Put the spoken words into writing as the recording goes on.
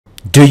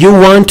Do you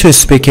want to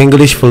speak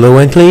English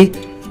fluently?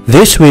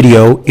 This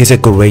video is a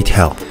great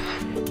help.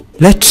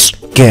 Let's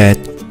get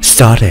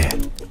started.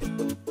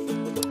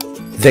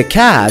 The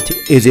cat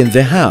is in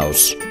the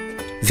house.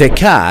 The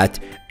cat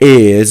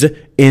is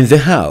in the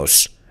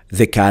house.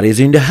 The cat is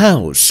in the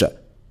house.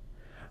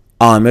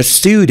 I'm a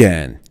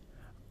student.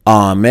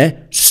 I'm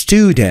a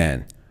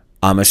student.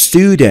 I'm a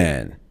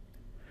student.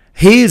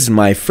 He's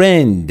my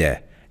friend.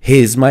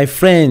 He's my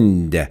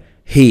friend.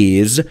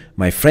 He's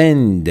my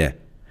friend.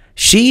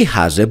 She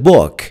has a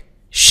book.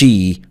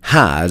 She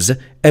has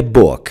a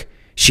book.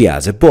 She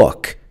has a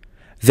book.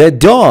 The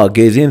dog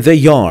is in the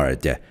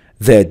yard.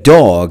 The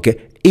dog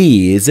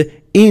is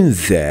in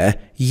the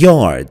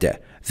yard.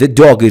 The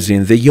dog is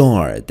in the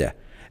yard.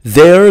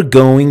 They're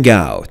going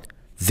out.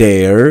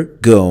 They're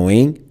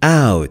going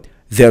out.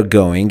 They're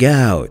going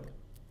out.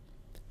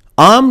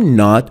 I'm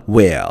not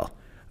well.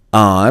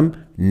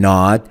 I'm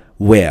not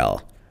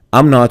well.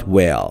 I'm not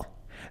well.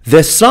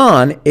 The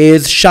sun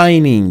is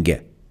shining.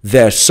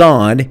 The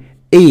sun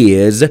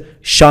is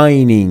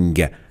shining.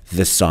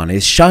 The sun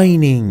is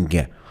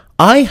shining.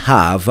 I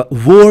have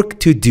work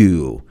to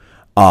do.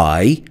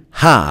 I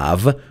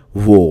have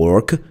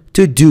work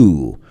to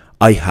do.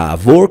 I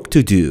have work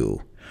to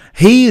do.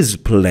 He is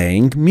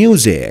playing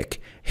music.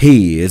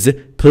 He is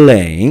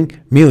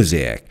playing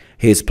music.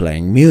 He is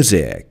playing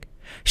music.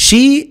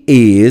 She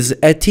is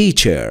a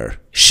teacher.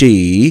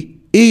 She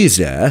is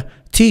a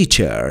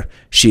teacher.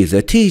 She is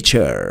a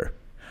teacher.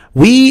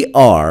 We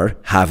are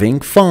having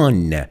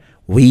fun.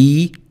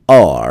 We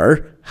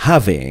are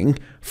having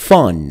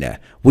fun.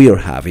 We are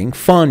having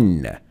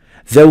fun.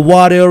 The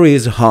water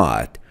is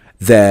hot.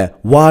 The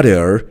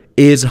water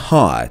is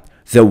hot.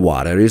 The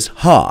water is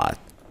hot.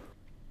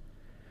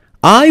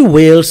 I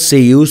will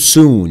see you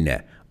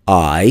soon.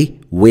 I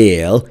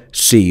will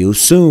see you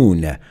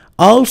soon.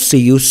 I'll see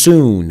you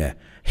soon.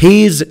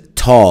 He's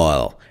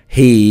tall.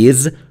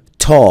 He's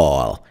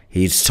tall.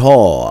 He's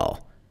tall.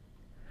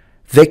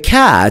 The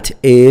cat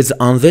is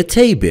on the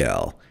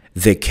table.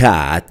 The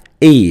cat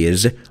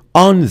is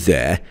on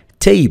the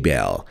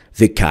table.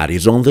 The cat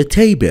is on the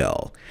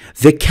table.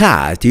 The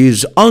cat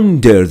is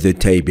under the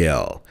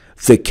table.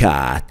 The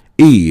cat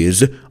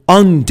is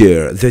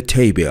under the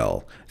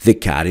table. The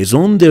cat is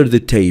under the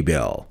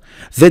table.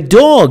 The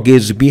dog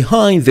is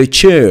behind the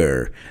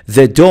chair.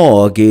 The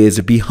dog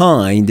is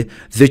behind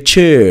the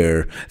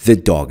chair. The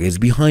dog is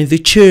behind the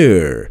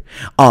chair.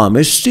 I'm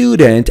a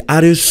student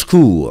at a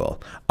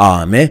school.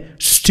 I'm a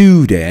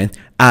student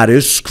at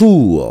a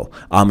school.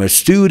 I'm a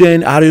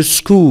student at a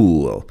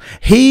school.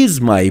 He's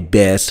my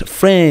best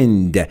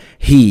friend.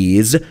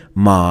 He's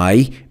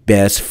my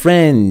best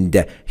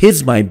friend.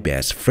 He's my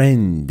best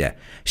friend.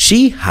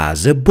 She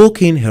has a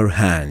book in her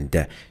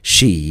hand.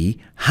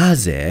 She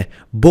has a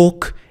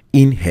book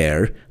in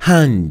her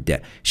hand.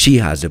 She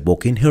has a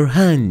book in her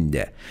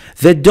hand.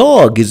 The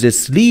dog is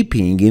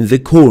sleeping in the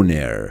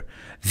corner.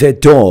 The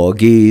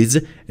dog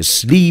is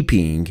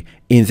sleeping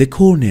in the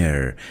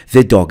corner.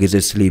 The dog is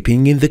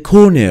sleeping in the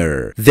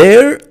corner.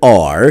 They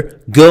are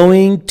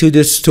going to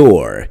the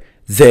store.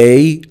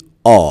 They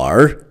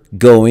are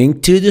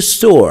going to the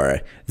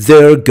store.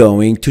 They're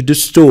going to the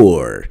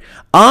store.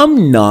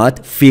 I'm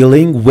not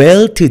feeling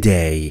well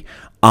today.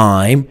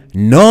 I'm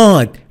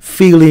not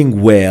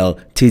feeling well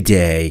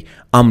today.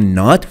 I'm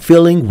not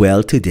feeling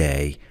well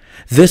today.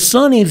 The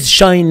sun is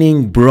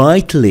shining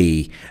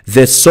brightly.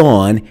 The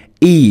sun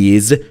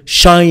is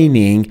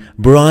shining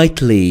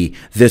brightly.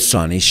 The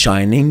sun is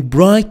shining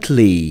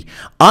brightly.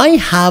 I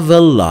have a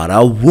lot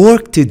of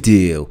work to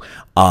do.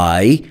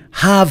 I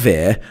have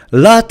a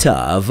lot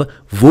of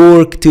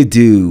work to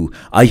do.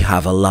 I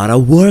have a lot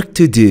of work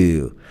to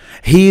do.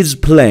 He's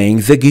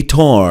playing the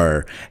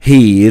guitar.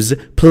 He's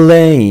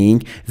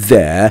playing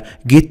the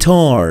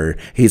guitar.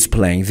 He's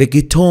playing the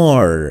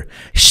guitar.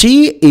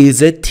 She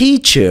is a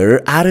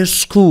teacher at a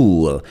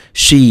school.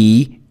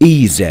 She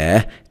is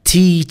a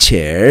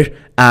teacher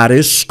at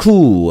a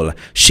school.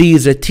 She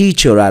is a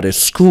teacher at a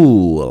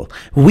school.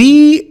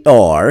 We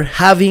are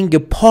having a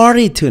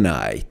party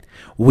tonight.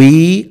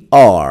 We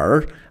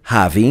are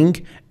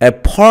having a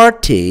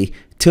party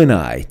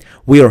tonight.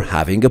 We are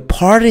having a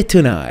party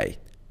tonight.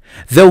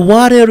 The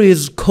water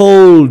is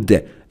cold.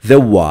 The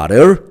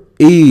water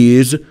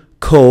is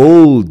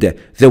cold.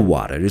 The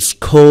water is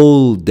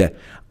cold.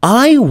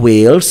 I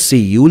will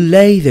see you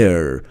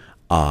later.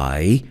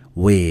 I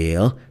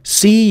will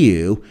see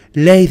you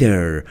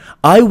later.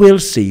 I will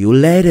see you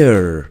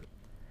later.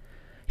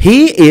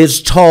 He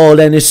is tall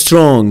and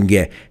strong.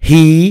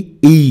 He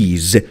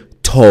is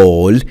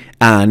tall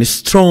and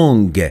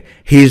strong.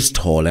 He is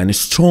tall and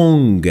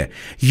strong.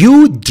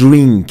 You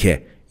drink.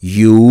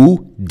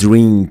 You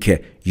drink.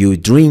 You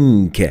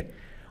drink.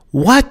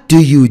 What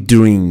do you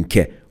drink?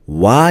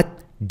 What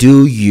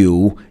do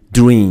you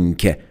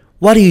drink?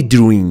 What do you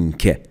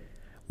drink?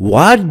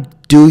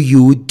 What do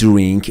you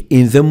drink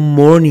in the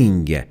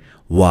morning?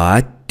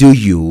 What do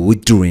you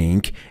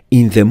drink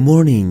in the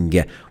morning?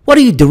 What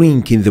do you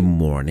drink in the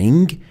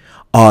morning?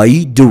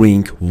 I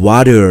drink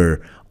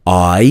water.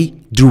 I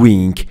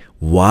drink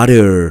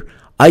water.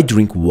 I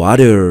drink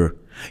water.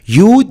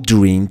 You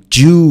drink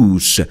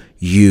juice.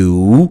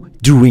 You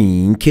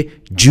drink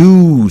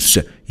juice.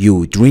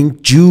 You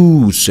drink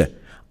juice.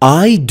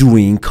 I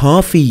drink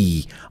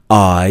coffee.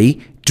 I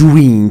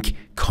drink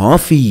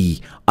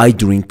coffee. I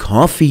drink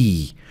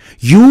coffee.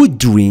 You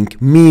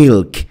drink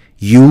milk.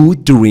 You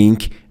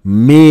drink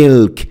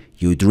milk.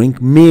 You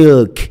drink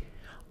milk.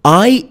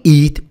 I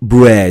eat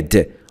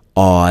bread.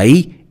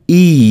 I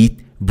eat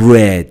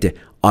bread.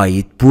 I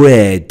eat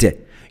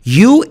bread.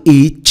 You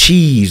eat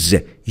cheese.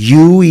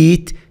 You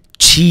eat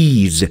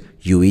cheese.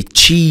 You eat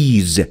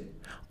cheese.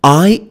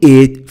 I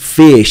eat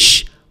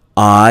fish.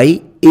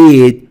 I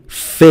eat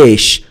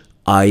fish.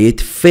 I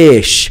eat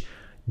fish.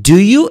 Do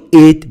you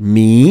eat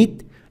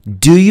meat?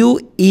 Do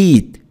you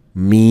eat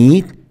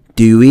meat?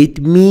 Do you eat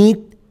meat?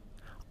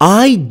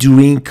 I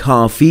drink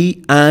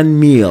coffee and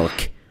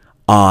milk.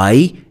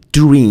 I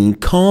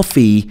drink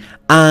coffee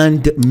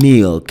and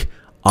milk.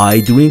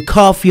 I drink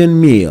coffee and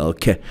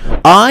milk.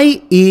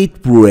 I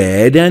eat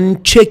bread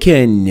and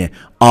chicken.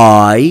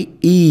 I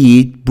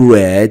eat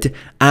bread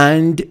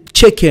and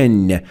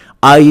chicken.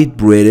 I eat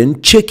bread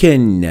and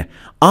chicken.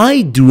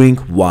 I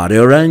drink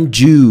water and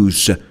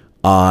juice.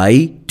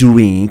 I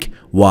drink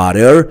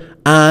water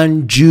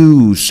and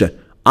juice.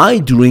 I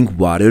drink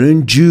water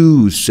and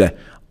juice.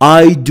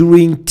 I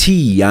drink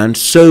tea and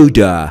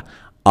soda.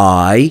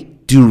 I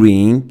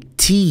drink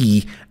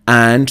tea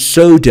and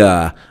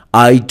soda.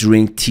 I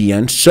drink tea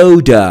and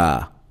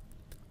soda.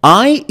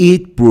 I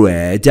eat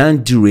bread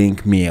and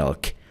drink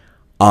milk.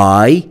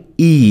 I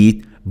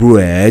eat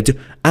bread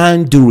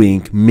and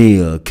drink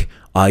milk.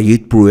 I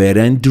eat bread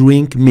and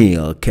drink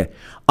milk.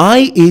 I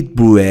eat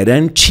bread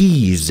and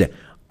cheese.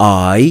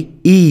 I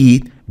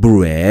eat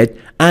bread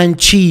and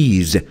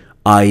cheese.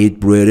 I eat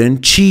bread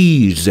and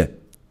cheese.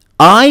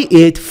 I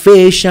eat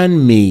fish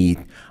and meat.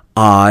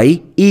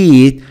 I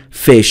eat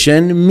fish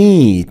and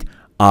meat.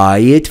 I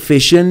eat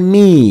fish and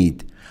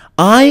meat.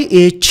 I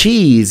eat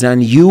cheese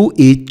and you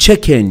eat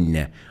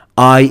chicken.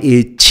 I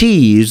eat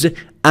cheese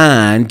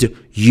and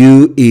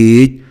you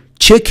eat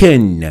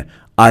chicken.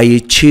 I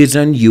eat cheese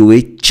and you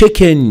eat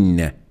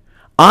chicken.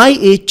 I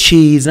eat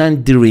cheese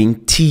and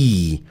drink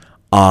tea.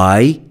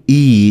 I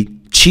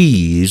eat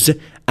cheese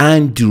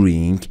and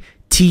drink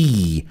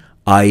tea.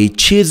 I eat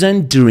cheese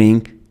and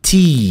drink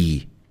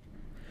tea.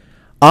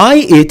 I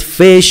eat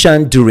fish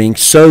and drink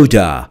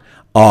soda.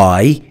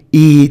 I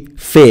eat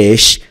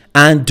fish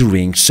and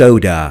drink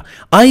soda.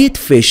 I eat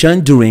fish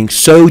and drink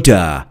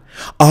soda.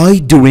 I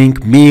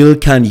drink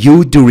milk and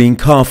you drink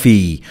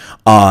coffee.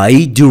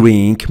 I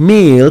drink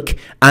milk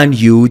and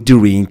you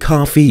drink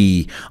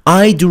coffee.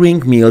 I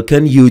drink milk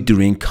and you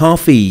drink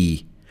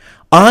coffee.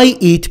 I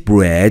eat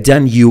bread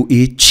and you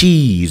eat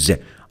cheese.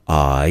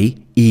 I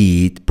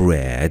eat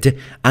bread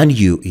and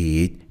you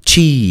eat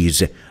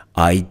cheese.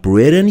 I eat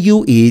bread and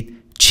you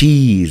eat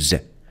cheese.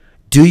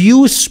 Do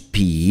you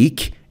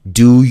speak?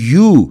 Do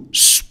you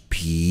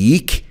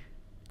speak?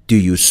 Do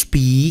you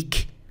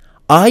speak?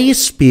 I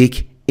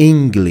speak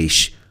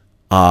English.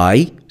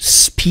 I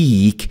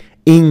speak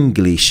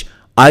English.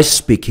 I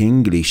speak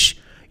English.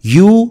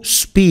 You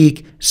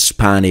speak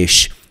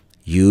Spanish.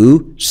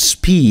 You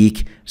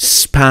speak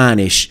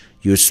Spanish.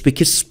 You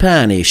speak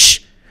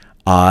Spanish.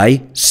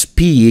 I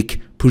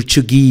speak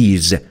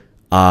Portuguese.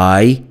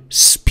 I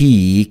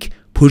speak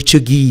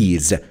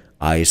Portuguese.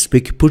 I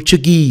speak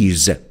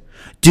Portuguese.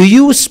 Do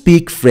you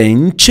speak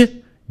French?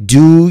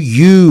 Do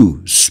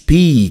you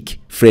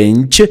speak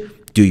French?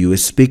 Do you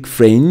speak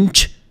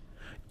French?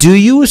 Do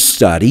you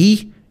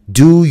study?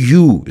 Do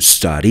you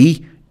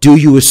study? Do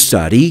you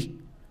study?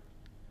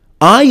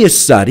 I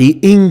study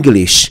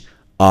English.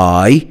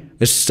 I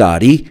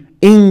study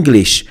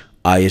English.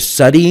 I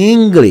study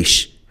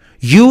English.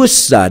 You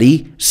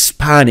study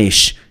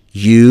Spanish.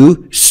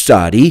 You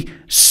study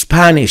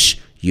Spanish.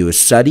 You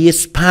study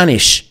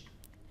Spanish.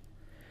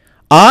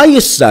 I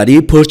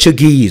study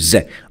Portuguese.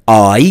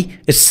 I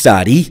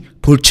study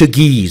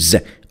Portuguese.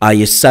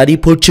 I study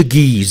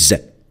Portuguese.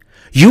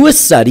 You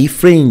study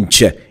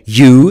French.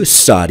 You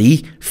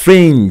study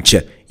French.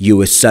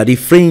 You study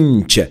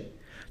French.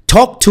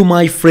 Talk to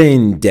my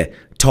friend.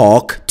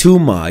 Talk to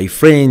my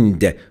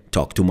friend.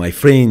 Talk to my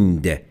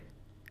friend.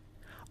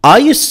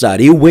 I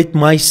study with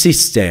my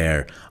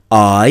sister.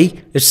 I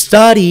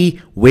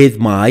study with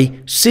my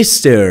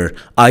sister.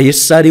 I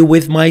study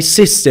with my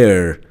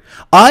sister.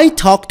 I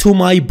talk to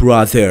my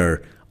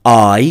brother.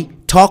 I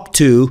talk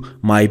to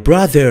my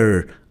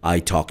brother. I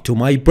talk to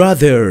my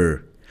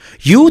brother.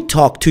 You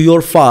talk to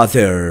your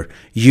father.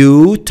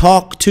 You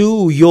talk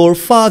to your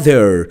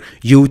father.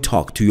 You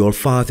talk to your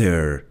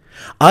father.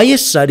 I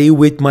study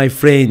with my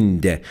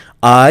friend.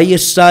 I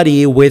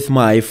study with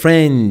my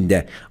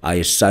friend.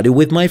 I study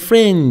with my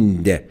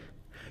friend.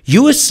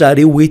 You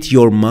study with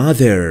your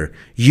mother.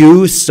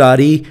 You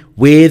study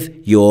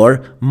with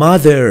your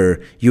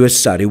mother. You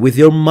study with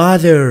your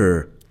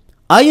mother.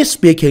 I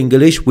speak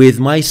English with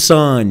my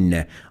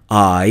son.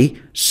 I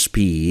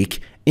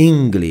speak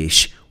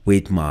English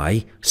with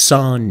my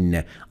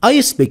son.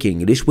 I speak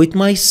English with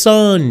my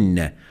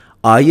son.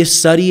 I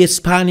study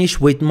Spanish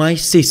with my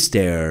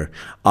sister.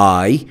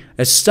 I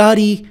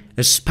study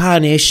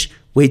Spanish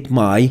with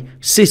my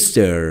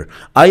sister.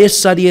 I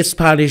study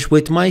Spanish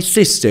with my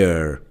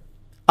sister.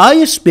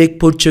 I speak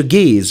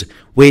Portuguese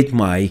with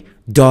my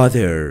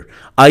daughter.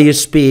 I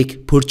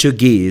speak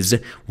Portuguese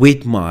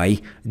with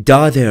my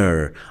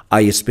daughter.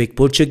 I speak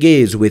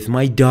Portuguese with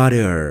my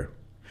daughter.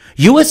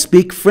 You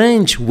speak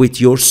French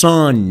with your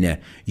son.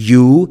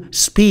 You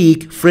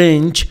speak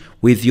French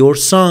with your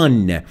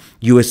son.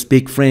 You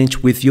speak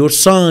French with your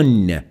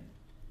son.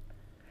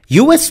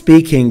 You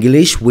speak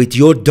English with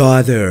your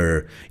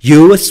daughter.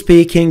 You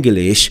speak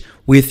English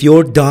with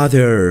your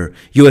daughter.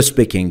 You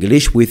speak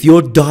English with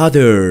your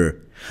daughter.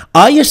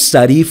 I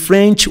study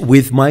French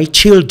with my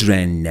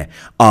children.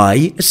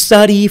 I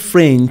study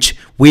French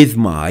with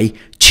my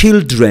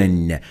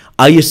children.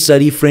 I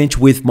study French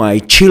with my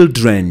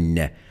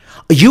children.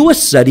 You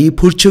study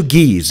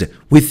Portuguese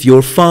with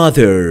your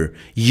father.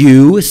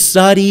 You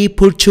study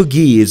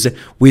Portuguese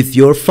with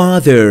your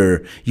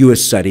father. You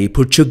study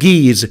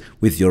Portuguese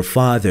with your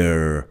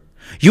father.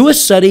 You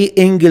study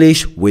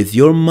English with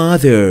your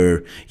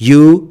mother.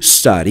 You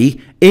study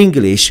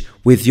English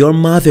with your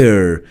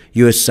mother.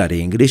 You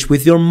study English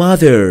with your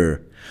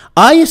mother.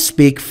 I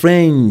speak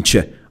French.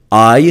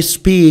 I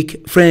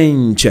speak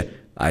French.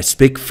 I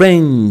speak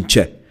French.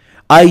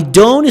 I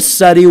don't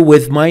study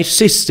with my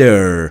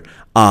sister.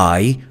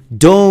 I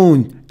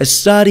don't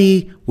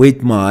study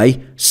with my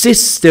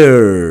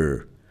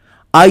sister.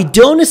 I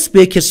don't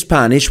speak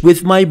Spanish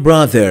with my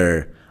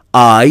brother.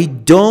 I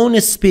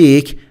don't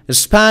speak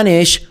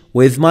Spanish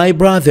with my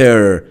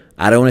brother.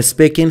 I don't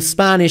speak in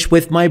Spanish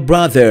with my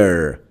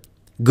brother.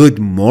 Good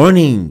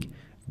morning.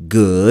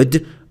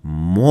 Good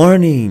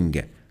morning.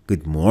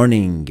 Good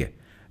morning.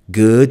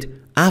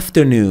 Good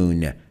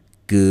afternoon.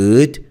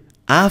 Good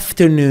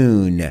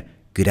afternoon.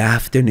 Good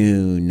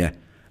afternoon.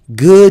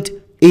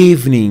 Good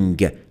evening.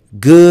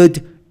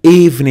 Good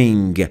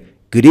evening.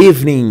 Good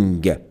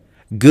evening.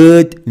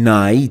 Good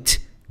night.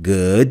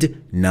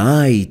 Good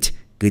night.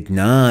 Good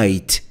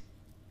night.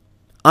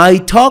 I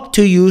talk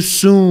to you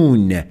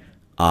soon.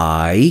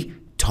 I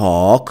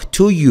talk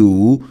to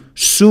you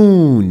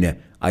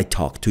soon. I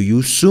talk to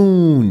you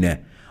soon.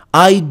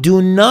 I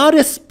do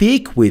not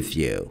speak with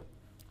you.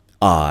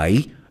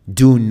 I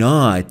do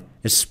not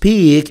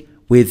speak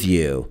with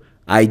you.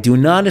 I do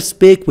not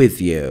speak with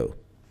you.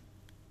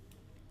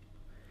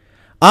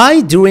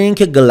 I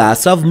drink a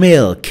glass of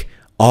milk.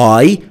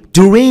 I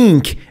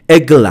drink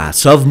a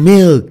glass of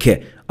milk.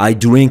 I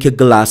drink a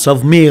glass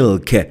of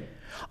milk.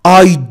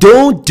 I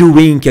don't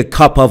drink a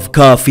cup of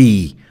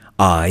coffee.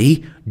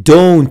 I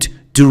don't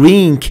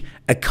drink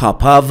a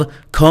cup of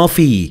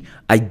coffee.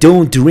 I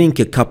don't drink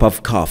a cup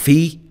of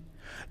coffee.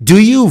 Do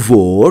you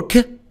work?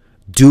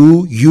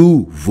 Do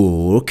you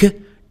work?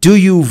 Do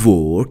you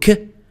work?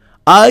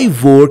 I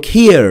work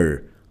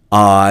here.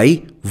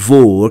 I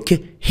work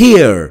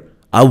here.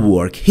 I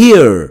work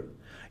here.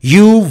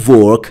 You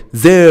work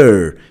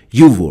there.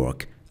 You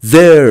work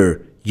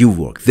there. You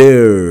work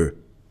there.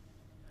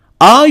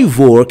 I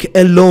work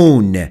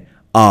alone.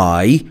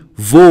 I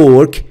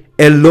work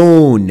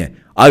alone.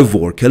 I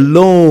work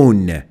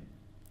alone.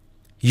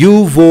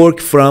 You work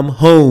from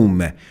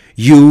home.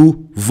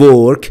 You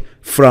work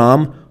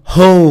from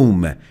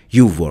home.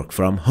 You work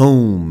from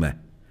home.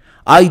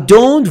 I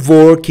don't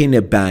work in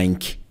a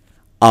bank.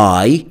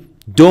 I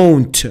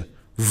don't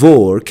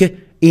work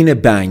in a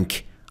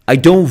bank. I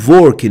don't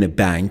work in a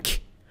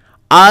bank.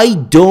 I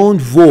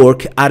don't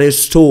work at a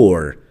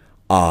store.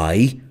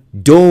 I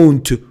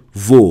don't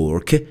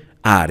work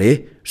at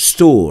a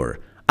store.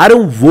 I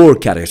don't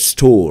work at a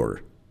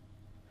store.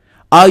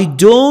 I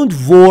don't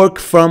work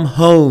from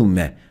home.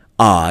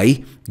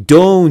 I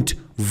don't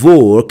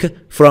work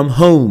from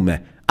home.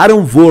 I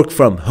don't work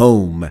from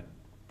home.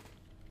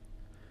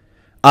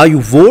 I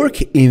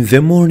work in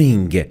the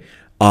morning.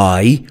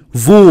 I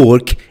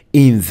work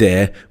in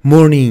the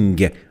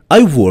morning.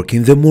 I work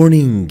in the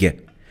morning.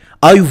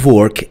 I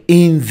work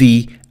in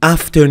the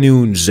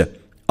afternoons.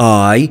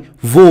 I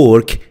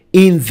work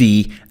in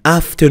the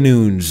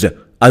afternoons.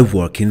 I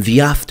work in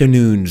the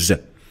afternoons.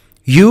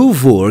 You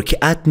work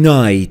at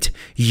night.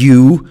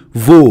 You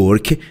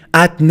work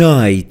at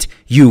night.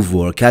 You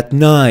work at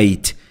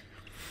night.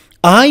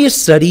 I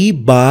study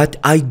but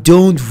I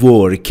don't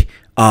work.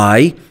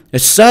 I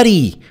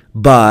study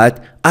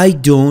but I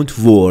don't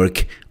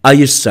work.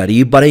 I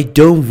study but I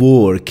don't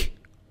work.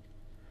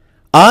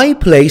 I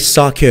play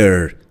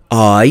soccer.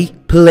 I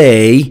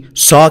play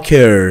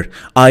soccer.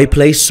 I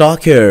play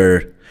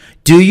soccer.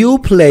 Do you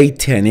play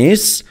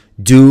tennis?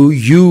 Do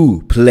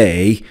you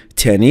play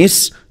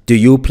tennis? Do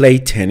you play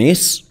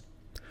tennis?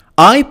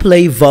 I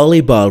play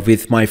volleyball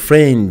with my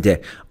friend.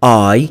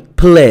 I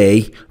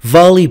play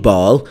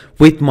volleyball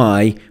with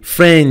my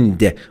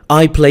friend.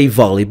 I play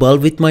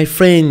volleyball with my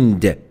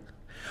friend.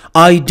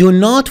 I do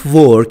not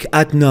work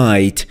at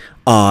night.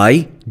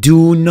 I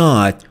do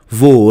not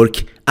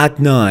work at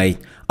night.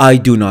 I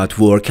do not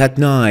work at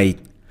night.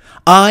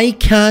 I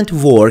can't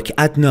work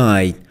at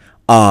night.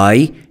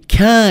 I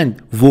can't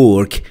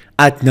work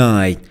at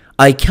night.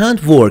 I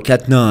can't work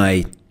at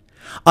night.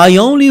 I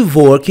only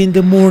work in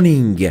the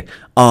morning.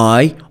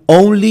 I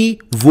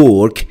only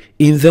work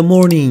in the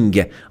morning.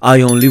 I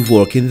only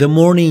work in the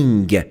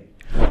morning.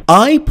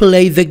 I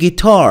play the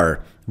guitar,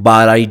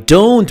 but I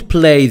don't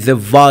play the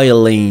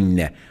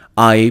violin.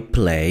 I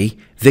play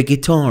the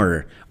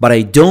guitar, but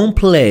I don't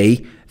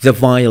play the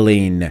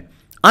violin.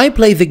 I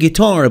play the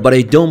guitar, but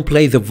I don't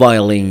play the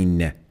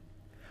violin.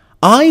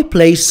 I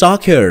play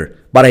soccer,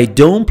 but I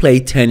don't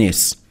play tennis.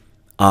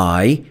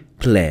 I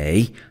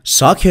play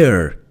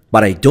soccer,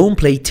 but I don't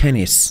play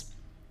tennis.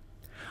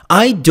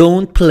 I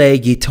don't play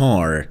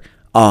guitar.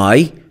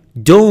 I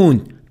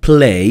don't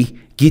play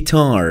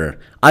guitar.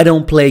 I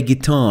don't play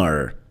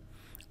guitar.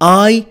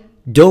 I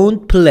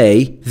don't play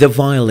the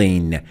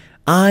violin.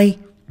 I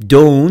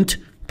don't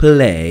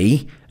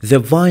play the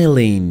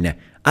violin.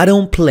 I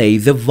don't play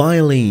the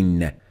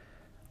violin.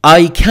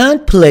 I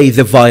can't play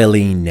the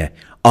violin.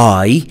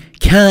 I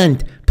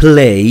can't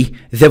play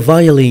the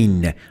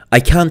violin. I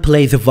can't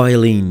play the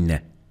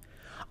violin.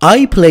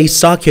 I play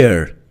soccer,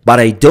 but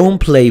I don't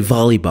play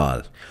volleyball.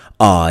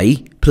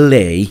 I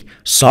play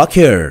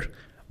soccer,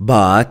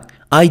 but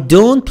I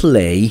don't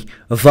play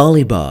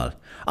volleyball.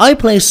 I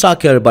play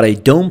soccer, but I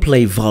don't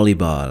play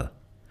volleyball.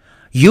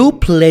 You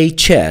play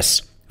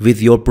chess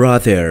with your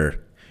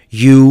brother.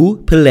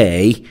 You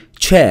play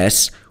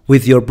chess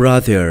with your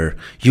brother.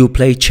 You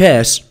play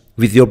chess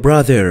with your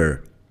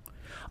brother.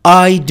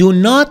 I do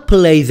not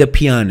play the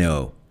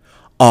piano.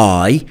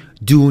 I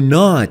do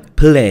not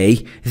play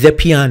the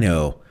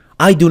piano.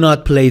 I do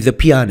not play the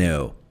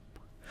piano.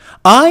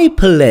 I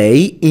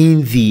play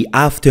in the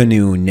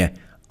afternoon.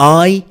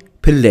 I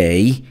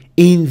play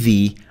in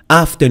the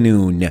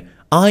afternoon.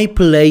 I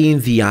play in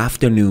the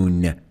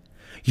afternoon.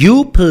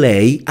 You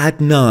play at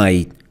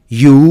night.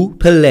 You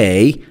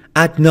play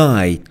at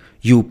night.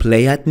 You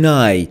play at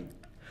night.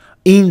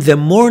 In the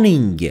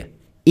morning.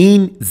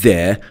 In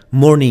the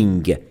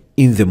morning.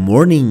 In the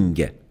morning.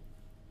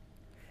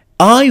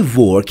 I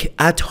work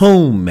at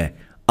home.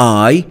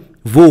 I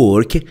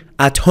work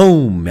at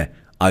home.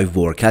 I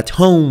work at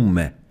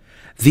home.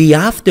 The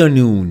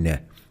afternoon.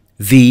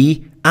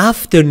 The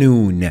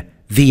afternoon.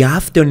 The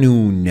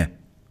afternoon.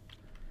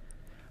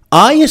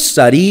 I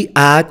study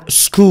at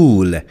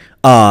school.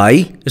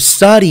 I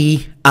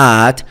study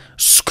at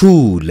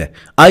school.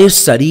 I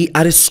study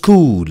at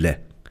school.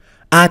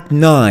 At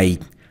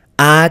night.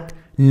 At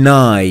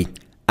night.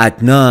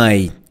 At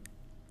night.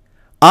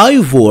 I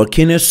work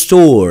in a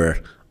store.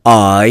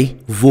 I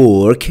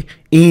work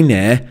in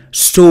a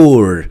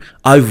store.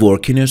 I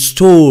work in a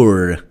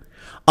store.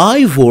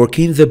 I work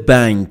in the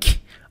bank.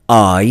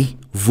 I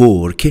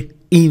work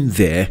in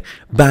the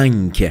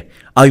bank.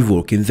 I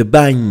work in the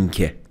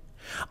bank.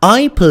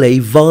 I play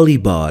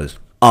volleyball.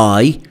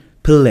 I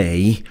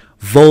play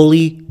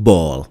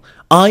volleyball.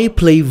 I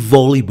play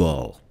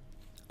volleyball.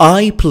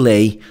 I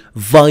play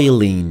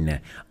violin.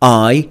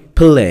 I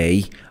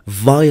play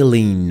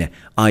violin.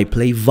 I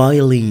play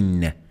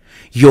violin.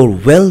 You're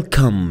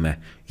welcome.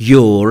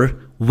 You're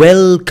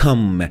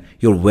welcome.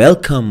 You're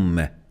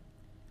welcome.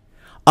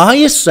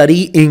 I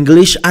study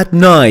English at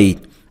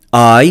night.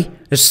 I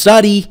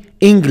study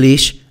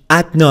English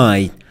at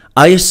night.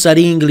 I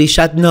study English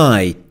at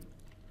night.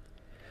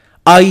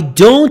 I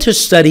don't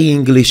study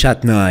English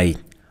at night.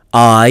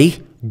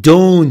 I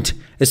don't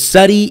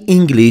study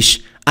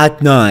English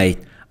at night.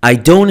 I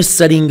don't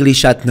study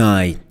English at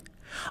night.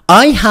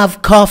 I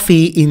have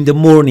coffee in the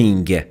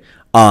morning.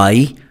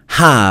 I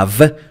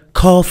have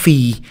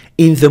coffee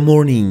in the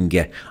morning.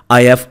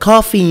 I have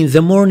coffee in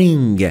the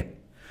morning.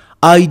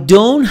 I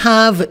don't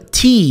have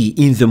tea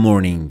in the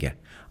morning.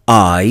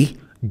 I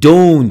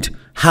don't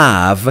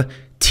have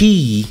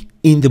tea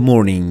in the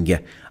morning.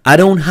 I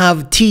don't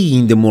have tea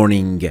in the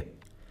morning.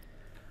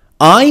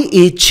 I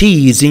eat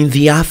cheese in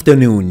the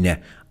afternoon.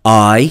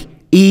 I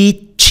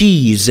eat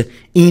cheese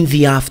in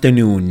the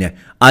afternoon.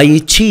 I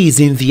eat cheese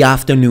in the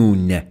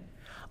afternoon.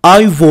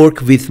 I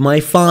work with my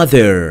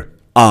father.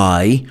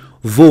 I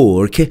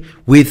work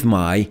with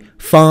my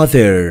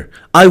father.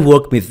 I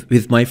work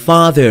with my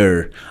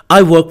father.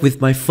 I work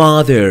with my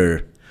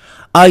father.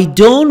 I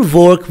don't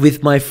work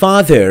with my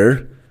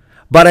father,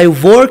 but I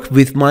work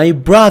with my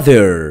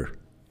brother.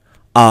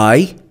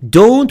 I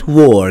don't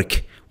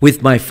work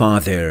with my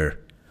father,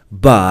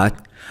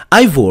 but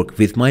I work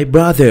with my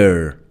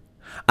brother.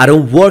 I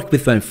don't work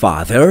with my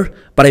father,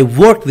 but I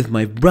work with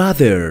my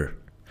brother.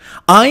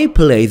 I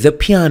play the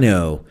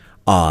piano.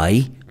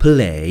 I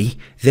play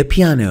the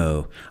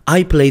piano.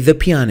 I play the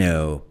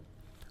piano.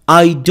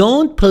 I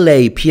don't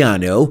play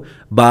piano,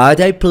 but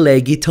I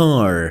play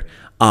guitar.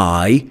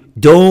 I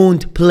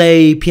don't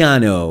play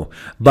piano,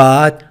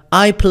 but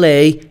I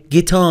play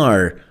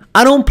guitar.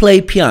 I don't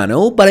play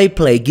piano, but I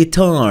play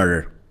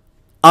guitar.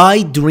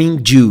 I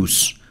drink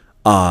juice.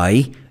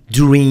 I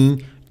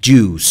drink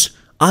juice.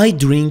 I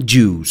drink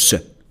juice.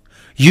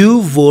 You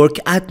work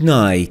at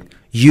night.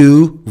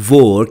 You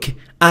work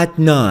at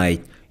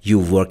night. You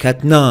work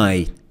at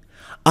night.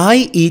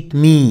 I eat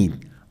meat.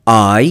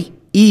 I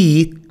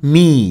eat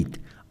meat.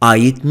 I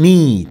eat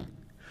meat.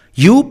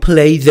 You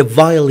play the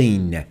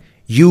violin.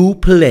 You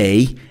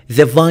play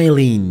the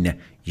violin.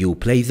 You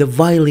play the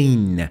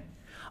violin.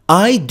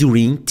 I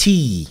drink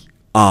tea.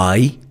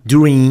 I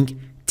drink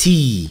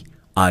tea.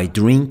 I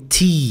drink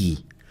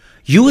tea.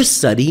 You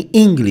study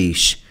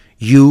English.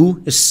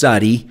 You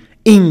study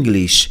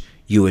English.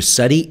 You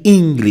study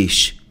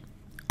English.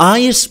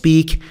 I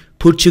speak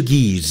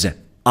Portuguese.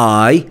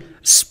 I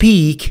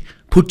speak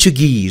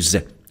Portuguese.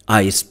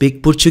 I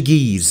speak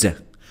Portuguese.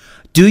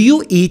 Do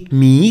you eat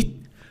meat?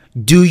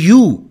 Do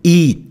you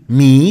eat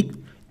meat?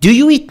 Do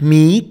you eat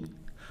meat?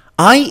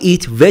 I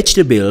eat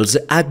vegetables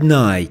at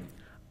night.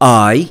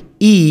 I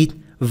eat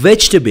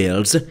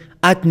vegetables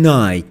at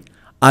night.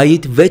 I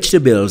eat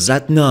vegetables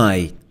at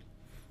night.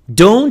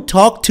 Don't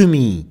talk to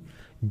me.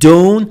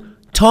 Don't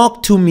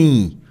talk to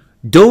me.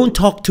 Don't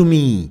talk to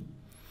me.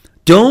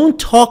 Don't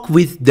talk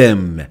with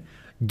them.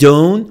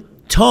 Don't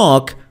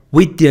talk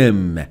with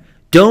them.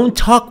 Don't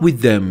talk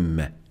with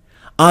them.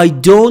 I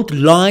don't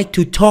like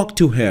to talk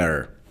to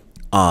her.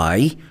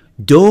 I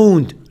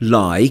don't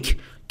like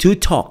to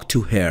talk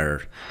to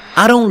her.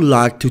 I don't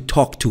like to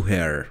talk to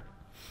her.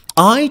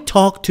 I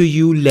talk to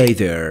you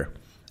later.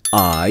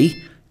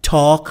 I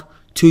talk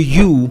to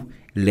you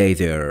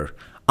later.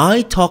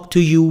 I talk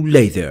to you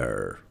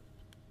later.